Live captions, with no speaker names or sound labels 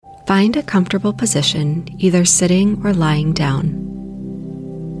Find a comfortable position, either sitting or lying down.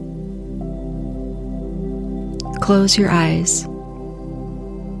 Close your eyes.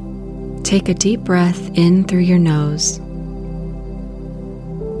 Take a deep breath in through your nose.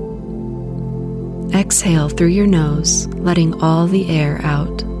 Exhale through your nose, letting all the air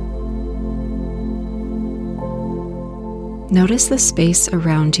out. Notice the space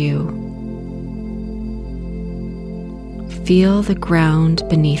around you. Feel the ground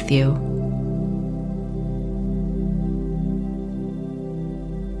beneath you.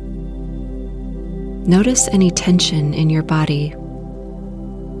 Notice any tension in your body.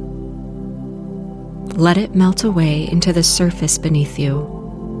 Let it melt away into the surface beneath you.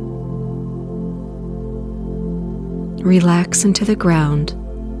 Relax into the ground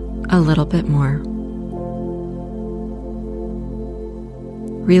a little bit more.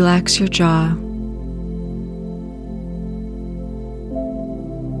 Relax your jaw.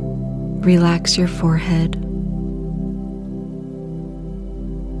 Relax your forehead.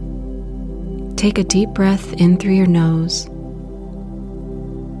 Take a deep breath in through your nose.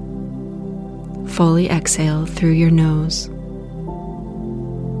 Fully exhale through your nose.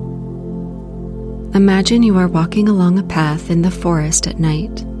 Imagine you are walking along a path in the forest at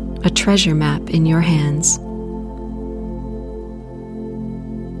night, a treasure map in your hands.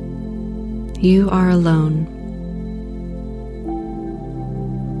 You are alone.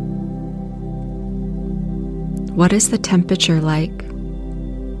 What is the temperature like?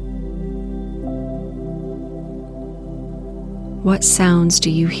 What sounds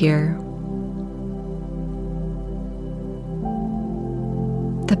do you hear?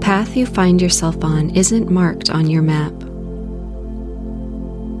 The path you find yourself on isn't marked on your map.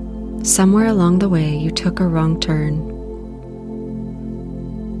 Somewhere along the way you took a wrong turn.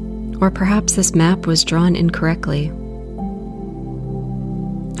 Or perhaps this map was drawn incorrectly.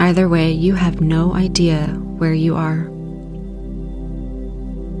 Either way, you have no idea where you are.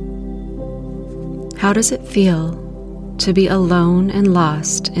 How does it feel to be alone and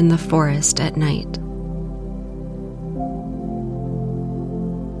lost in the forest at night?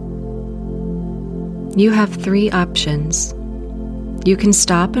 You have 3 options. You can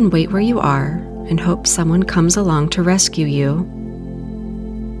stop and wait where you are and hope someone comes along to rescue you.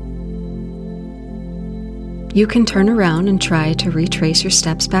 You can turn around and try to retrace your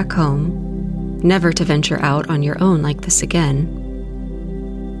steps back home, never to venture out on your own like this again.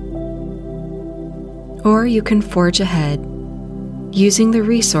 Or you can forge ahead, using the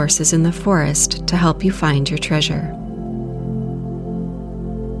resources in the forest to help you find your treasure.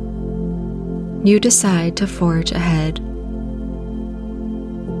 You decide to forge ahead.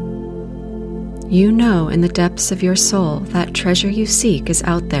 You know in the depths of your soul that treasure you seek is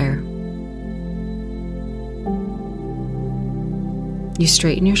out there. You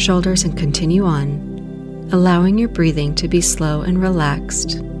straighten your shoulders and continue on, allowing your breathing to be slow and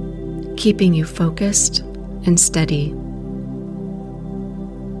relaxed, keeping you focused and steady.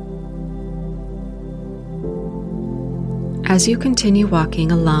 As you continue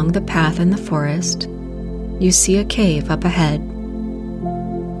walking along the path in the forest, you see a cave up ahead.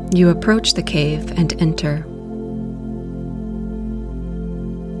 You approach the cave and enter.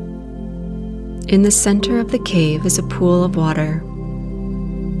 In the center of the cave is a pool of water.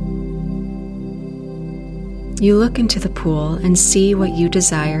 You look into the pool and see what you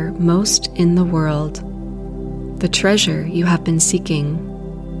desire most in the world, the treasure you have been seeking.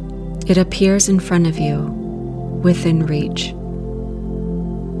 It appears in front of you, within reach.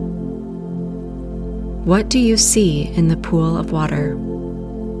 What do you see in the pool of water?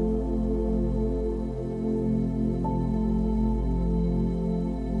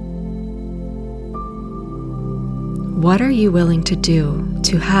 What are you willing to do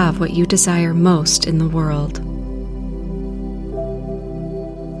to have what you desire most in the world?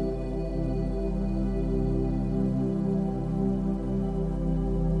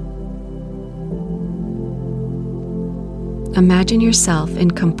 Imagine yourself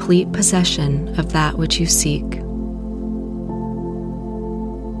in complete possession of that which you seek.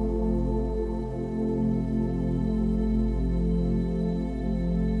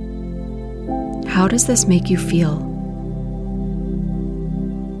 How does this make you feel?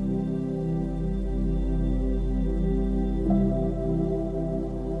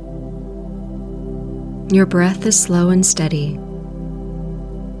 Your breath is slow and steady.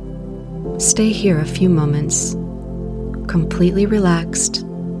 Stay here a few moments, completely relaxed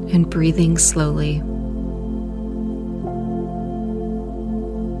and breathing slowly.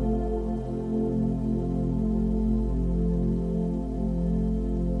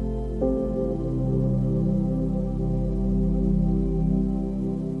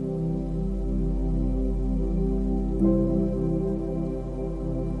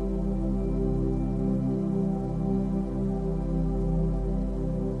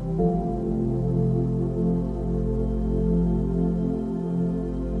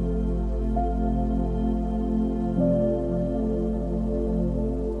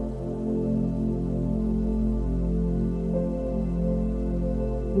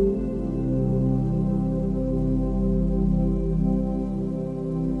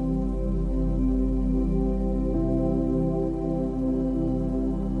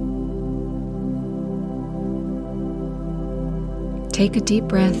 take a deep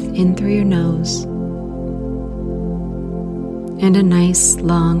breath in through your nose and a nice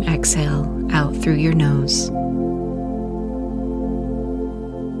long exhale out through your nose.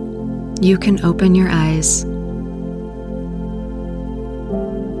 You can open your eyes.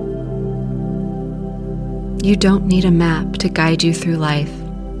 You don't need a map to guide you through life,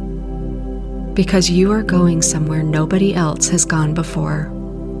 because you are going somewhere nobody else has gone before.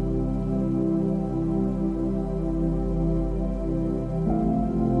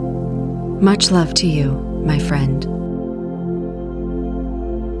 Much love to you, my friend.